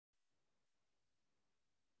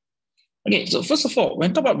Okay, so first of all, when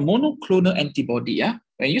we talk about monoclonal antibody, when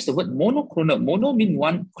I use the word monoclonal, mono means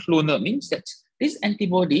one, clonal means that this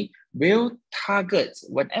antibody will target,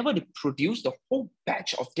 whenever they produce the whole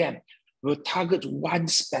batch of them, will target one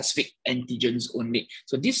specific antigens only.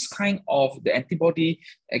 So this kind of the antibody,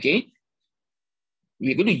 okay,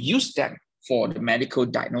 we're going to use them for the medical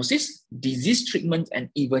diagnosis, disease treatment, and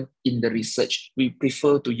even in the research. We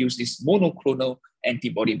prefer to use this monoclonal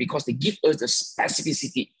antibody because they give us the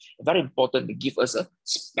specificity. Very important, they give us a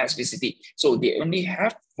specificity. So they only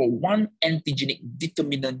have for one antigenic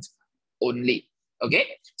determinant only. Okay,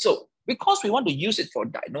 so because we want to use it for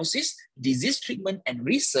diagnosis, disease treatment, and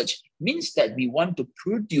research means that we want to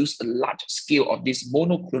produce a large scale of this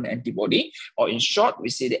monoclonal antibody, or in short, we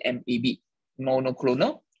say the MAB,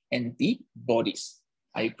 monoclonal antibodies.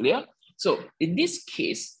 Are you clear? So in this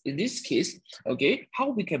case, okay, how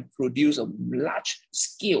we can produce a large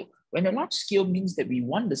scale? When a large scale means that we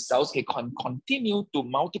want the cells can continue to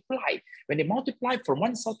multiply. When they multiply from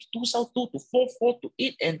one cell to two cell, two to four, four to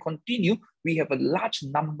eight, and continue, we have a large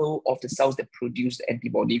number of the cells that produce the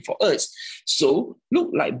antibody for us. So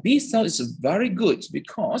look like B cell is very good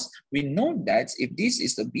because we know that if this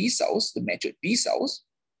is the B cells, the matured B cells,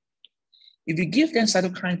 if we give them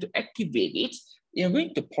cytokine to activate it, they are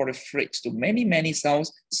going to proliferate to many, many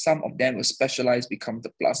cells. Some of them will specialize, become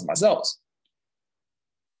the plasma cells.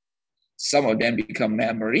 Some of them become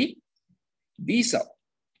memory B cell.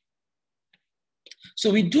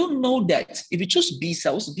 So we do know that if you choose B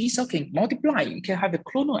cells, B cell can multiply. You can have a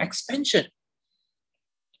clonal expansion.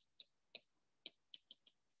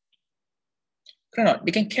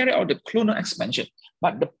 They can carry out the clonal expansion.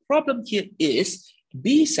 But the problem here is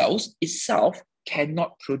B cells itself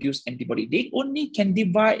cannot produce antibody. They only can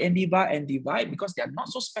divide and divide and divide because they are not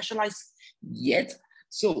so specialized yet.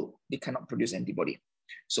 So they cannot produce antibody.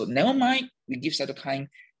 So never mind, we give cytokine,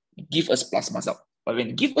 give us plasma cell. But when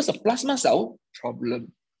you give us a plasma cell,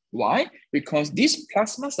 problem. Why? Because these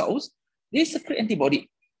plasma cells, they secrete antibody.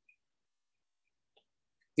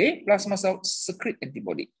 Okay, plasma cells secrete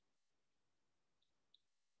antibody.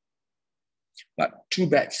 But too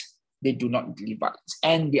bad, they do not divide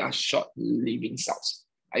and they are short-living cells.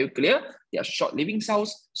 Are you clear? They are short-living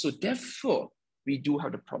cells. So therefore, we do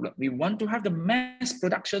have the problem. We want to have the mass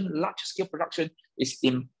production, large-scale production is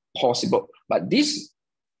impossible. But this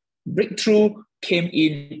breakthrough came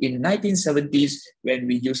in 1970s when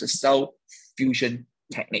we use a cell fusion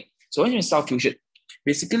technique. So when you cell fusion,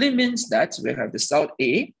 basically means that we have the cell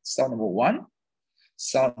A, cell number 1,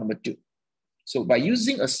 cell number 2. So by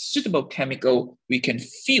using a suitable chemical, we can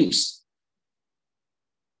fuse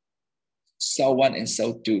cell 1 and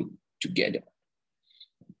cell 2 together.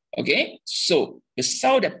 Okay, so the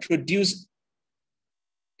cell that produces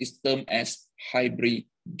is termed as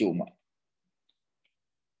hybridoma.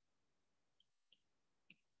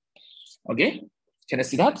 Okay, can I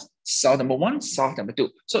see that? Cell number 1, cell number 2.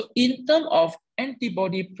 So in terms of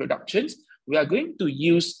antibody productions, we are going to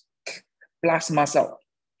use plasma cell.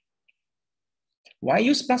 Why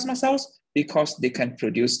use plasma cells? Because they can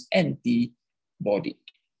produce antibody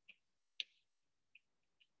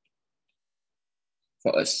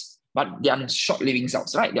for us. But they are short-living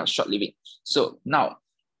cells, right? They are short-living. So now,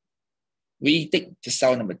 we take the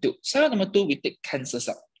cell number 2. Cell number 2, we take cancer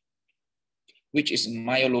cell, which is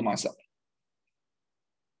myeloma cell.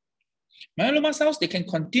 Myeloma cells, they can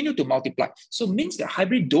continue to multiply. So it means that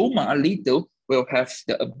hybridoma later will have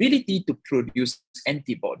the ability to produce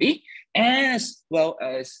antibody as well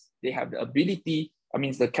as they have the ability,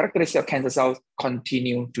 the characteristic of cancer cells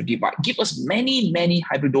continue to divide. Give us many, many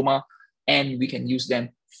hybridoma and we can use them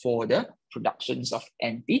for the productions of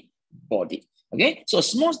antibody. Okay, so a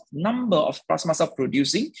small number of plasma cells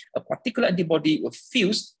producing a particular antibody will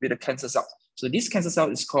fuse with a cancer cell. So this cancer cell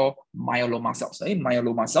is called myeloma cells, right?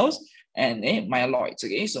 Myeloma cells and myeloids.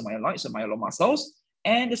 Okay, so myeloids, so myeloma cells.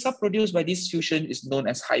 And the cell produced by this fusion is known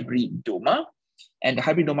as hybridoma. And the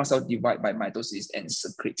hybridoma cell divide by mitosis and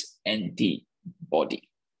secrete antibody.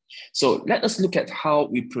 So let us look at how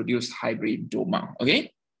we produce hybridoma.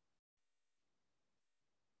 Okay.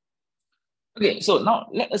 Okay, so now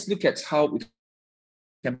let us look at how we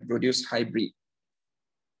can produce hybridoma.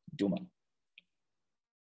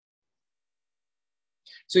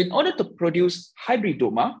 So in order to produce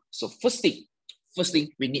hybridoma, so first thing,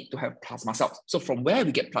 we need to have plasma cells. So from where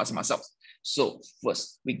we get plasma cells? So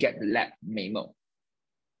first, we get the lab mammal.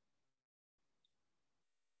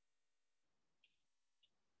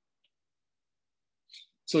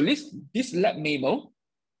 So this lab mammal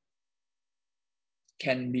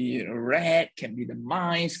can be a rat, can be the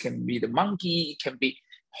mice, can be the monkey, it can be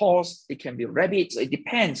horse, it can be rabbits. It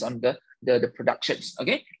depends on the the productions,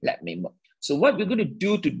 okay? Lab mammal. So what we're going to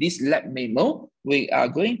do to this lab mammal, we are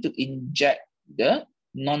going to inject the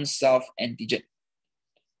non-self antigen,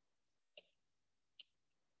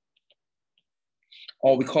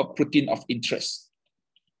 or we call protein of interest.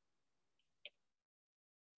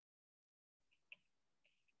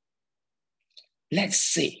 Let's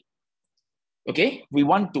say, okay, we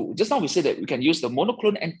want to, just now we said that we can use the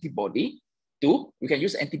monoclonal antibody we can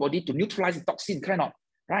use antibody to neutralize the toxin, cannot,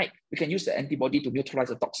 right? We can use the antibody to neutralize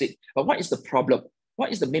the toxin. But what is the problem?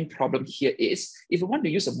 What is the main problem here is, if you want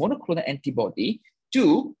to use a monoclonal antibody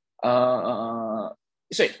to,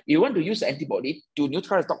 you want to use the antibody to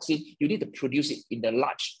neutralize the toxin, you need to produce it in the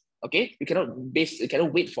large, okay? You cannot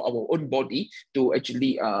wait for our own body to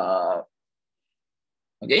actually, how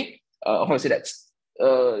to say that?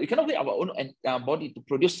 You cannot wait our own body to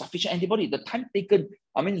produce sufficient antibody. The time taken,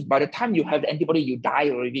 I mean, by the time you have the antibody, you die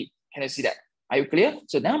already. Can you see that? Are you clear?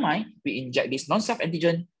 So now we inject this non-self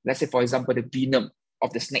antigen, let's say, for example, the venom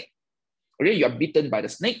of the snake. Okay, you are bitten by the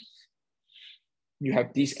snake, you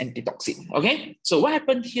have this antitoxin. Okay, so what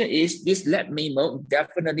happened here is this lab mammal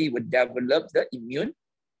definitely will develop the immune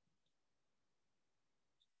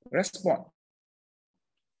response.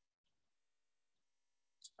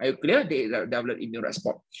 Are you clear? They develop immune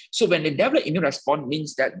response. So when they develop immune response,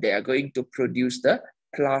 means that they are going to produce the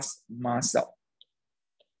plasma cell,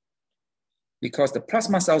 because the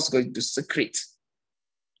plasma cell is going to secrete.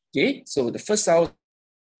 Okay, so the first cell,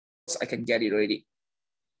 I can get it already.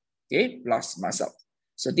 Okay, plasma cell.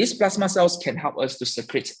 So these plasma cells can help us to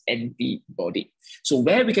secrete antibody. So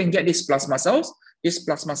where we can get these plasma cells? This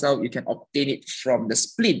plasma cell, you can obtain it from the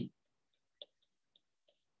spleen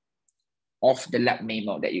of the lab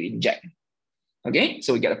mammal that you inject. Okay,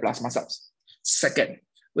 so we get the plasma cells. Second,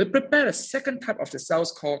 we prepare a second type of the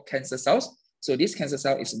cells called cancer cells. So this cancer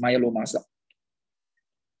cell is myeloma cell.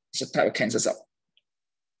 It's a type of cancer cell.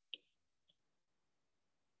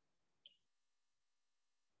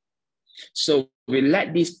 So we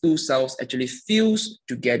let these two cells actually fuse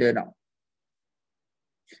together now.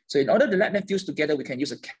 So in order to let them fuse together, we can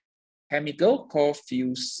use a chemical called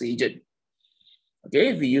fuse agent.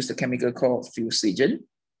 Okay, we use the chemical called fuse agent.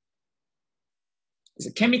 It's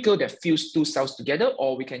a chemical that fuses two cells together,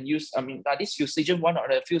 or we can use, this fuse agent, one of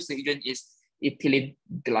the fuse agent is polyethylene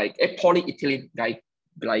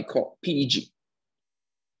glycol, PEG.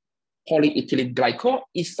 Polyethylene glycol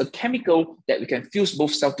is a chemical that we can fuse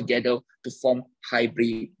both cells together to form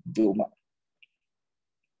hybridoma.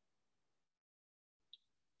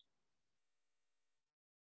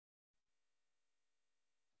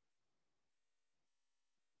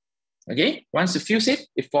 Okay, once you fuse it,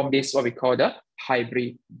 it forms this, what we call the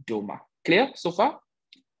hybridoma. Clear so far?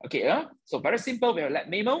 Okay, so very simple. We have lab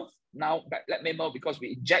mammal. Now, lab mammal, because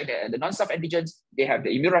we inject the non-self antigens, they have the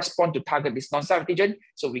immune response to target this non-self antigen,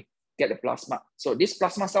 so we get the plasma. So these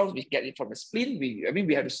plasma cells, we get it from the spleen. We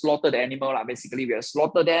have to slaughter the animal. Basically, we have to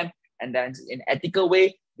slaughter them, and then in ethical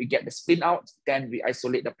way, we get the spleen out. Then we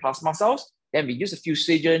isolate the plasma cells. Then we use the fuse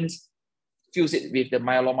agents, fuse it with the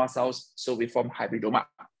myeloma cells, so we form hybridoma.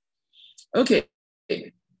 Okay.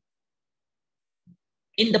 In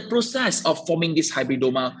the process of forming this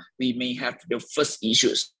hybridoma, we may have the first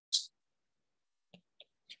issues.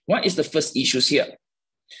 What is the first issues here?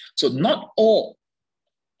 So not all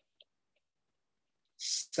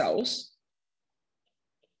cells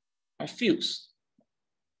are fused.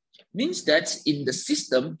 Means that in the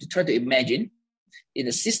system, to try to imagine, in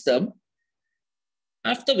the system,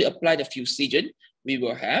 after we apply the fuse agent, we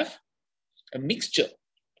will have a mixture.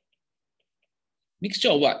 Mixture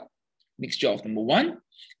of what? Mixture of number one,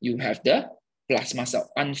 you have the plasma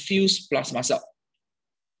cell, unfused plasma cell.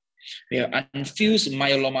 We have unfused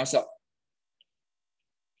myeloma cell,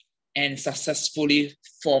 and successfully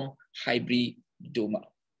form hybridoma.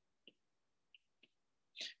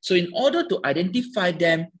 So in order to identify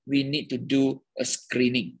them, we need to do a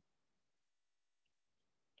screening.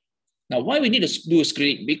 Now, why we need to do a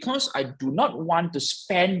screening? Because I do not want to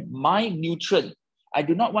spend my nutrient. I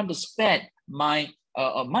do not want to spend my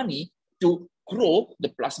money to grow the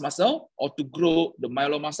plasma cell or to grow the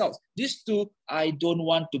myeloma cells. These two, I don't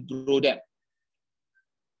want to grow them.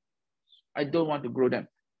 I don't want to grow them.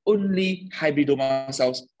 Only hybridoma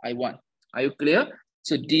cells I want. Are you clear?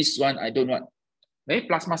 So this one I don't want. Okay,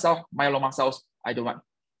 plasma cell, myeloma cells, I don't want.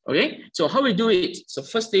 Okay, so how we do it? So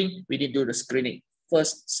first thing, we need to do the screening.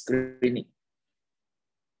 First screening.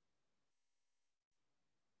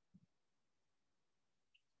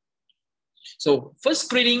 So first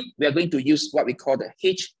screening, we are going to use what we call the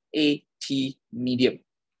HAT medium.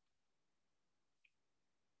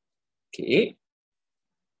 Okay.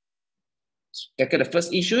 Tackle the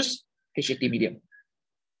first issues. HAT medium.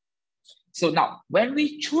 So now, when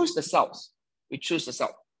we choose the cells,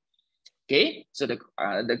 Okay, so the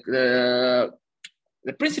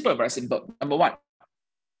principle is very simple. Number one,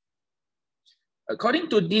 according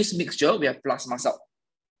to this mixture, we have plasma cell.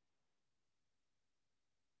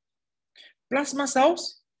 Plasma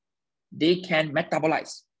cells, they can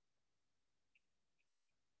metabolize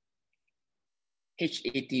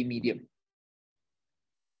HAT medium.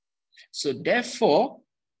 So therefore,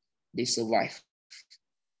 they survive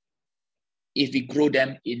if we grow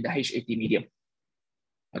them in the HAT medium.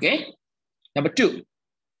 Okay? Number two,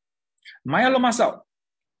 myeloma cell.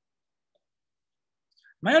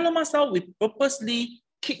 Myeloma cell, we purposely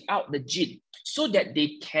kick out the gene so that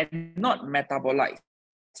they cannot metabolize.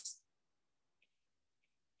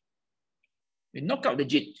 We knock out the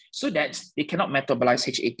gene so that they cannot metabolize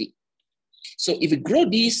HAT. So if we grow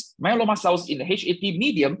these myeloma cells in the HAT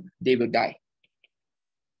medium, they will die.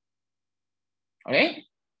 Okay?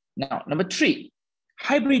 Now, number three,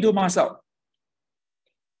 hybridoma cell.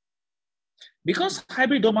 Because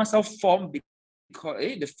hybridoma cell form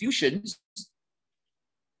because the fusions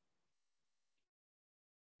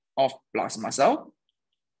of plasma cell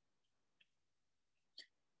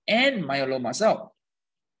and myeloma cell.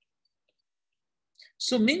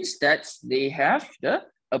 So means that they have the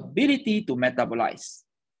ability to metabolize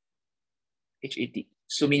HAT.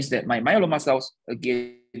 So means that my myeloma cells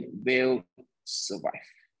again will survive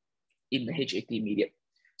in the HAT medium.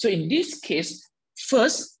 So in this case,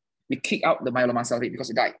 first we kick out the myeloma cell because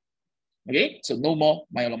it died. Okay, so no more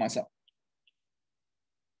myeloma cell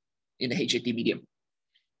in the HAT medium.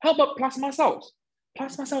 How about plasma cells?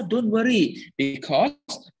 Plasma cells, don't worry, because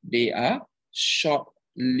they are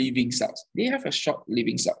short-living cells. They have a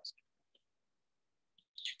short-living cells.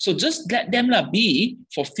 So just let them be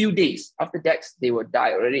for a few days. After that, they will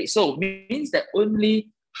die already. So it means that only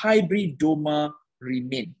hybridoma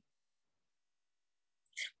remain.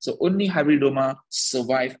 So only hybridoma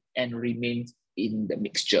survive and remain in the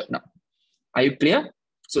mixture. Now, are you clear?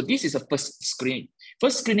 So this is a first screening.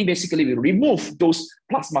 First screening, basically, we remove those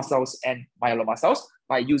plasma cells and myeloma cells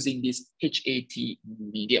by using this HAT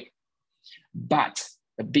medium. But,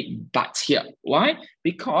 the big but here. Why?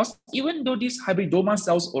 Because even though these hybridoma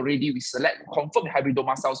cells already, we select, confirm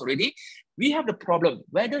hybridoma cells already, we have the problem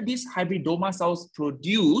whether these hybridoma cells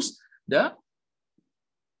produce the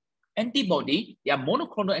antibody, their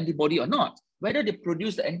monoclonal antibody or not, whether they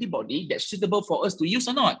produce the antibody that's suitable for us to use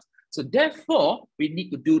or not. So therefore, we need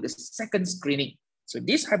to do the second screening. So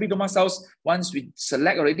these hybridoma cells, once we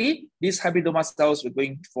select already, these hybridoma cells, we're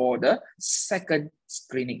going for the second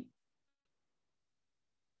screening.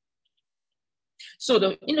 So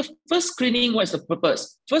in the first screening, what is the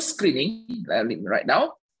purpose? First screening, right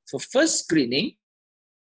now, for first screening,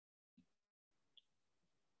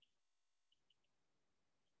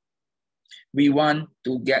 we want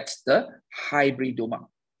to get the hybridoma.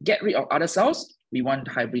 Get rid of other cells, we want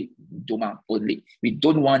hybridoma only. We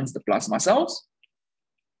don't want the plasma cells.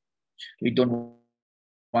 We don't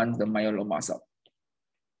want the myeloma cell.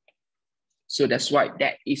 So that's why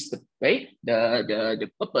that is the way the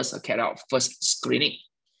purpose of carry out first screening.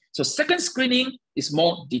 So second screening is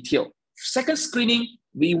more detailed. Second screening,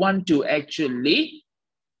 we want to actually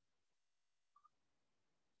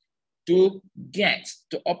to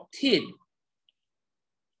obtain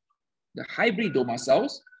the hybridoma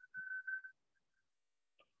cells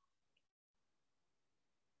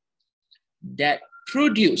that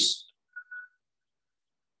produce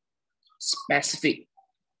specific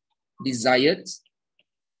desired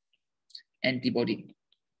antibody.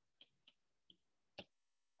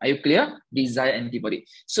 Are you clear? Desired antibody.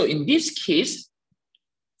 So in this case,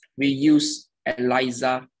 we use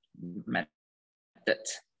ELISA method.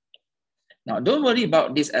 Now, don't worry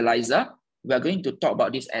about this ELISA. We are going to talk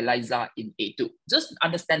about this ELISA in A2. Just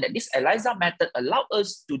understand that this ELISA method allows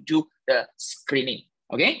us to do the screening.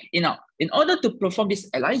 Okay? Now, in order to perform this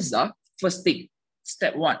ELISA, first thing,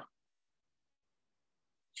 step one,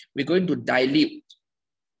 we're going to dilute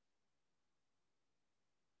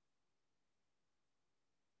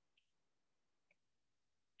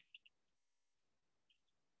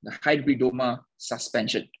the hybridoma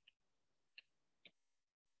suspension.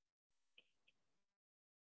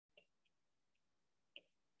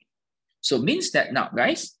 So means that now,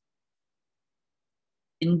 guys,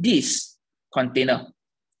 in this container,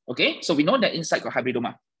 okay, so we know that inside got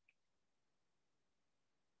hybridoma.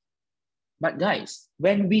 But guys,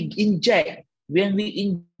 when we inject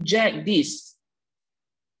this,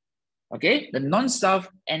 okay, the non-self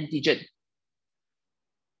antigen,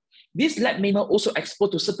 this lab member also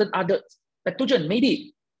exposed to certain other pathogen,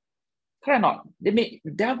 maybe. Correct or not? They may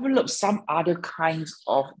develop some other kinds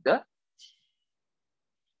of the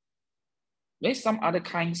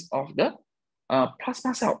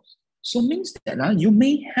plasma cells. So means that you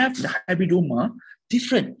may have the hybridoma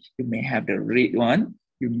different. You may have the red one,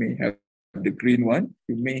 you may have the green one,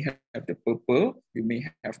 you may have the purple, you may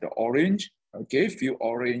have the orange, okay, few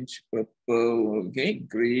orange, purple, okay,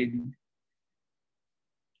 green,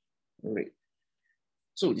 red.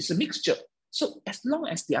 So it's a mixture. So as long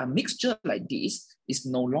as they are mixture like this, it's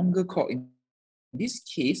no longer called, in this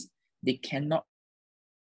case, they cannot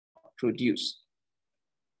produce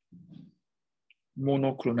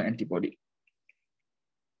monoclonal antibody.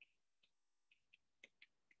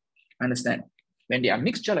 Understand? When they are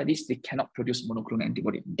mixture like this, they cannot produce monoclonal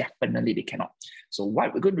antibody. Definitely they cannot. So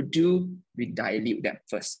what we're going to do, we dilute them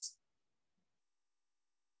first.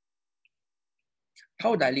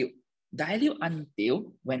 How dilute? Dilute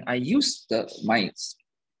until when I use my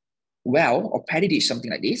well or paddy dish,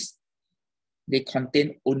 something like this, they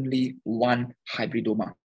contain only one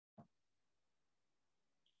hybridoma.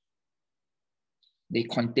 They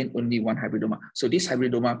contain only one hybridoma. So this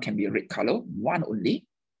hybridoma can be a red color, one only.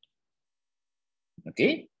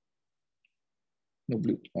 Okay. No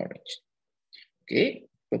blue, orange. Okay,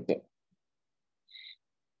 purple.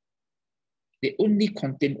 They only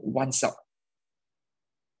contain one cell.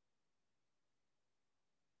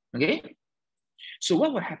 Okay. So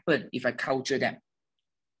what will happen if I culture them?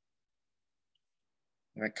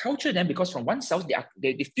 If I culture them, because from one cell,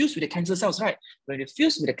 they fuse with the cancer cells, right? When they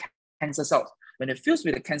fuse with the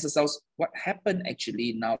cancer cells, what happened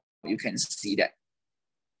actually now, you can see that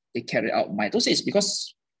they carry out mitosis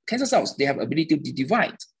because cancer cells, they have ability to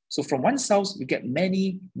divide. So from one cell, you get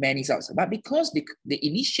many cells. But because they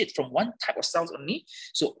initiate from one type of cells only,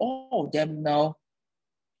 so all of them now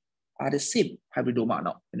are the same hybridoma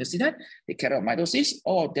now. Can you see that? They carry out mitosis,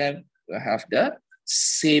 all of them will have the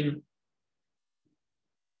same,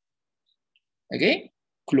 okay,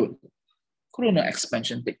 clone. Clonal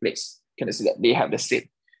expansion take place. Can you see that? They have the same.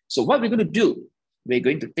 So what we're going to do, we're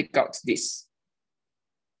going to take out this.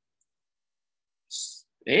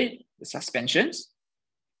 Okay, the suspensions.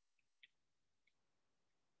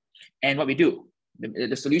 And what we do,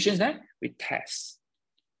 the solutions there, we test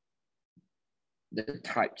the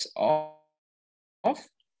types of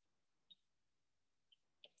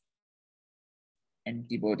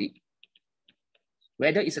antibody,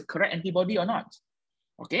 whether it's a correct antibody or not.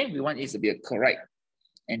 Okay, we want it to be a correct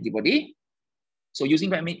antibody. So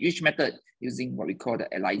using which method? Using what we call the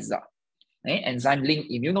ELISA. Okay? Enzyme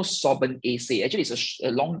link immunosorbent assay. Actually, it's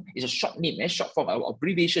a short name, a short form of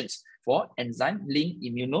abbreviations for enzyme link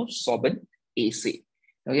immunosorbent assay.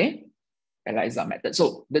 Okay, ELISA method.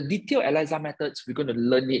 So the detailed ELISA methods, we're going to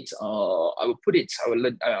learn it. I'll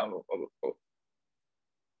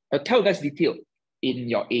tell you guys detail in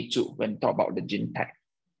your A2 when talk about the gene tag.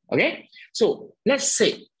 Okay, so let's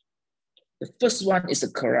say the first one is the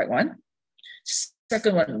correct one,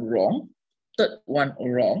 second one wrong, third one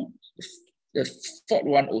wrong, the fourth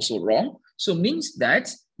one also wrong. So means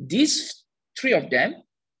that these three of them,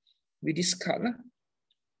 we discard.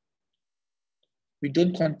 We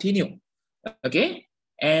don't continue. Okay,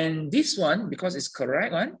 and this one, because it's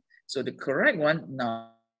correct one, so the correct one now,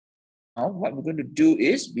 what we're going to do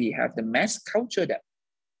is we have the mass culture them.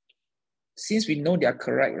 Since we know they are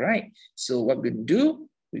correct, right? So what we're going to do,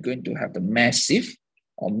 we're going to have the massive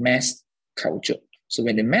or mass culture. So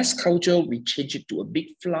when the mass culture, we change it to a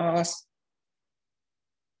big flask.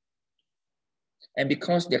 And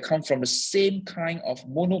because they come from the same kind of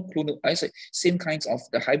monoclonal, same kinds of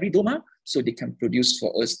the hybridoma, so they can produce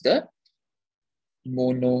for us the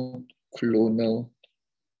monoclonal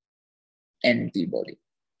antibody.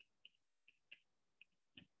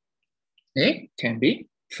 Okay, can be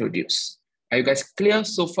produced. Are you guys clear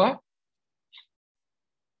so far?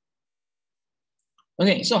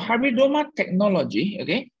 Okay, so hybridoma technology,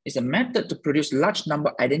 okay, is a method to produce large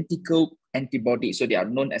number identical antibodies. So they are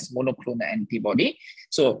known as monoclonal antibody.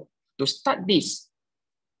 So to start this,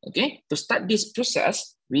 okay, to start this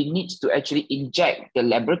process, we need to actually inject the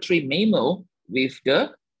laboratory mammal with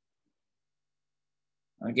the,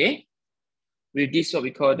 okay, with this what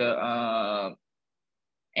we call the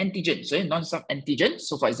antigen, so non-self antigen.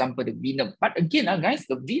 So for example, the venom. But again, guys,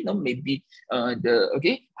 the venom may be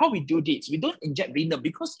how we do this? We don't inject venom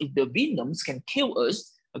because if the venoms can kill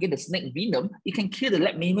us, okay, the snake venom, it can kill the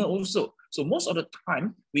lab mammal also. So most of the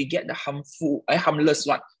time, we get the harmless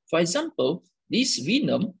one. For example, this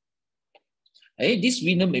venom, this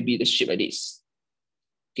venom may be the shape like this.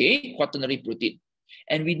 Okay, quaternary protein.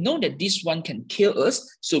 And we know that this one can kill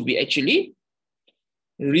us, so we actually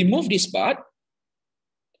remove this part.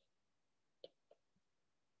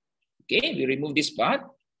 Okay, we remove this part.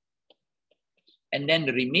 And then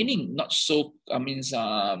the remaining what you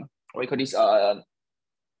call this,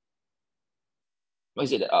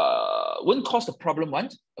 won't cause the problem one,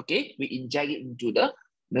 okay, we inject it into the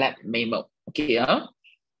lab mammal, okay.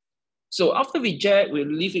 So after we inject,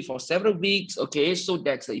 we'll leave it for several weeks, okay, so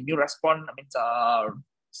that the immune response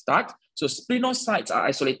start. So splenocytes are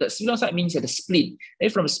isolated. Splenocyte means that the spleen.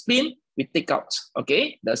 And from spleen, we take out,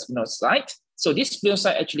 okay, the splenocyte. So this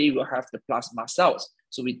splenocyte actually will have the plasma cells.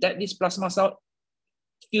 So with that, this plasma cell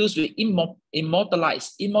fused with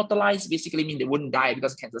immortalized. Immortalized basically means they wouldn't die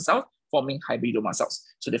because of cancer cells, forming hybridoma cells.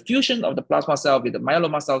 So the fusion of the plasma cell with the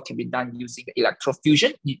myeloma cell can be done using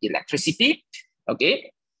electrofusion, electricity,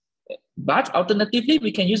 okay? But alternatively,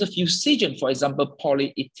 we can use a fusion, for example,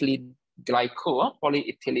 polyethylene glycol,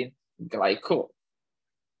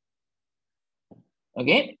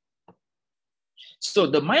 okay? So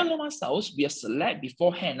the myeloma cells, we are select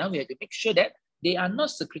beforehand. We have to make sure that they are not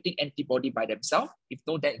secreting antibody by themselves. If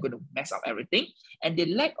no, then it's going to mess up everything. And they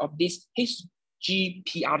lack of this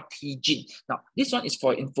HGPRT gene. Now, this one is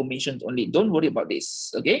for information only. Don't worry about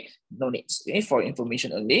this, okay? No needs, okay? For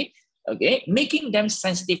information only, okay? Making them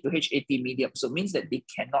sensitive to HAT medium. So it means that they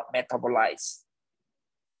cannot metabolize.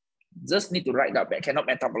 Just need to write that back, cannot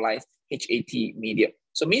metabolize HAT medium.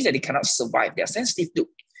 So it means that they cannot survive. They are sensitive to,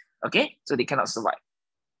 okay? So they cannot survive.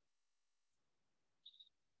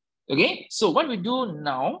 Okay, so what we do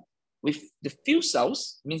now with the few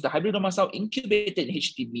cells means the hybridoma cell incubated in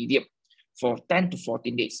HT medium for 10 to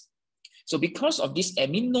 14 days. So because of this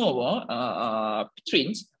amino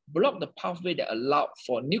trains block the pathway that allowed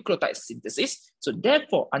for nucleotide synthesis, so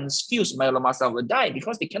therefore unfused myeloma cell will die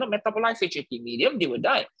because they cannot metabolize HT medium, they will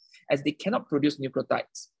die as they cannot produce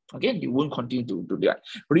nucleotides. Okay, they won't continue to do that.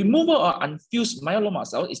 Removal of unfused myeloma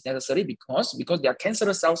cell is necessary because they are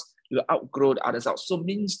cancerous cells, you will outgrow the other cells. So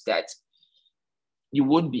means that you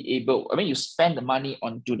won't be able, you spend the money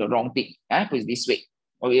on to the wrong thing. Put it this way.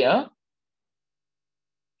 Okay,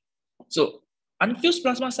 so unfused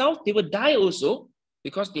plasma cells, they will die also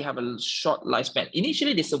because they have a short lifespan.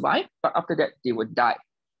 Initially they survive, but after that they will die.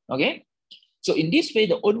 Okay. So in this way,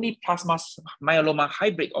 the only plasma myeloma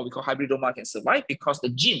hybrid, or we call hybridoma, can survive because the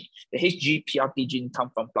gene, the HGPRT gene,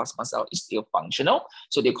 come from plasma cell is still functional.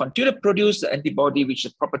 So they continue to produce the antibody, which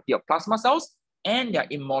is the property of plasma cells, and they're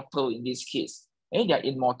immortal in this case. Okay? They're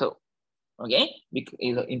immortal, okay? Because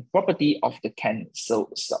in property of the cancer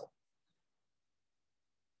cell.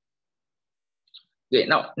 Okay,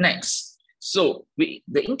 now next. So the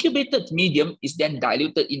incubated medium is then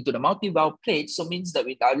diluted into the multi-well plate. So means that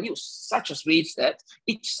we dilute such as ways that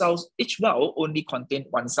each well only contains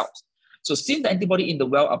one cell. So since the antibody in the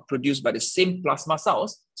well are produced by the same plasma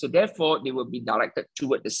cells, so therefore they will be directed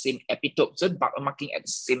toward the same epitope, so marking at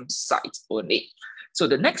the same site only. So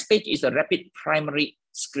the next stage is a rapid primary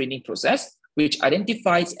screening process, which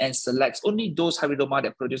identifies and selects only those hybridoma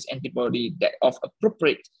that produce antibody that of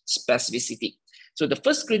appropriate specificity. So the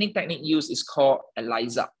first screening technique used is called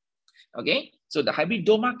ELISA. Okay, so the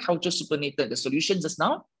hybridoma culture supernatant, the solution just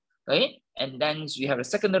now. Okay, and then we have a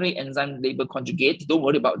secondary enzyme label conjugate. Don't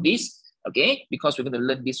worry about this. Okay, because we're going to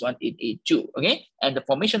learn this one in A2. Okay, and the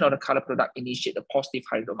formation of the color product initiate the positive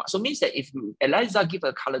hybridoma. So it means that if ELISA give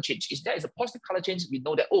a color change, if there is a positive color change, we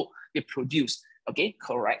know that they produce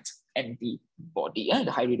correct antibody,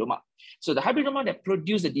 the hybridoma. So the hybridoma that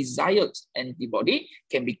produce the desired antibody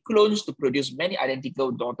can be clones to produce many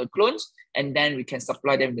identical daughter clones, and then we can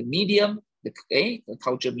supply them the medium, the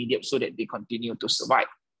culture medium, so that they continue to survive.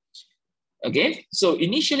 Okay, so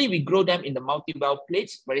initially we grow them in the multi-well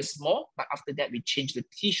plates, very small, but after that we change the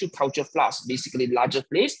tissue culture flask, basically larger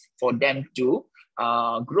place for them to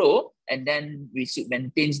grow, and then we should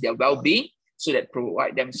maintain their well-being so that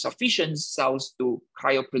provide them sufficient cells to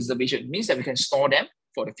cryopreservation. It means that we can store them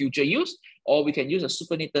for the future use, or we can use a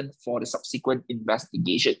supernatant for the subsequent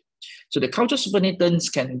investigation. So the culture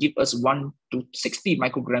supernatants can give us 1 to 60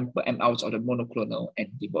 microgram per ml of the monoclonal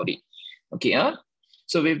antibody. Okay,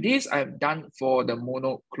 so with this, I've done for the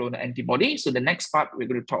monoclonal antibody. So the next part we're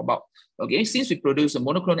going to talk about, okay, since we produce a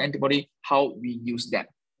monoclonal antibody, how we use them,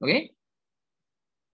 okay?